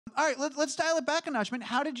All right, let's dial it back a notch, man.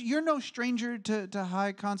 How did you? You're no stranger to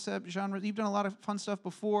high concept genre. You've done a lot of fun stuff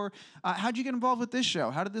before. How'd you get involved with this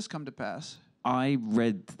show? How did this come to pass? I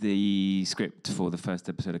read the script for the first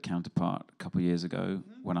episode of Counterpart a couple of years ago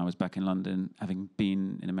when I was back in London, having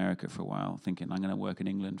been in America for a while, thinking I'm going to work in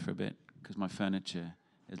England for a bit because my furniture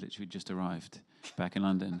has literally just arrived back in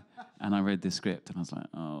London. And I read this script and I was like,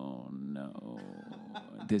 oh no,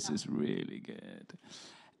 this is really good.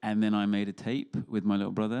 And then I made a tape with my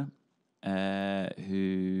little brother,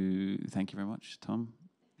 who, thank you very much, Tom,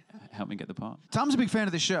 helped me get the part. Tom's a big fan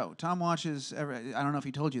of the show. Tom watches I don't know if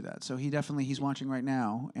he told you that. So he's watching right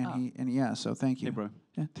now, and yeah. So thank you. Hey, bro.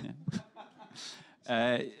 Yeah.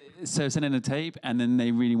 Yeah. So I sent in a tape, and then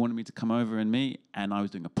they really wanted me to come over and meet, and I was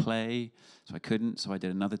doing a play, so I couldn't. So I did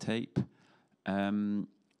another tape, and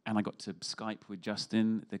I got to Skype with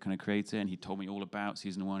Justin, the kind of creator, and he told me all about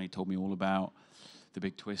season 1. He told me all about the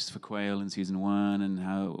big twist for Quail in season 1,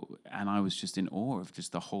 and I was just in awe of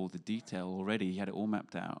just the detail already. He had it all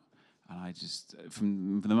mapped out. And I just,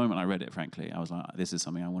 from the moment I read it, frankly, I was like, this is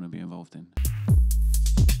something I want to be involved in.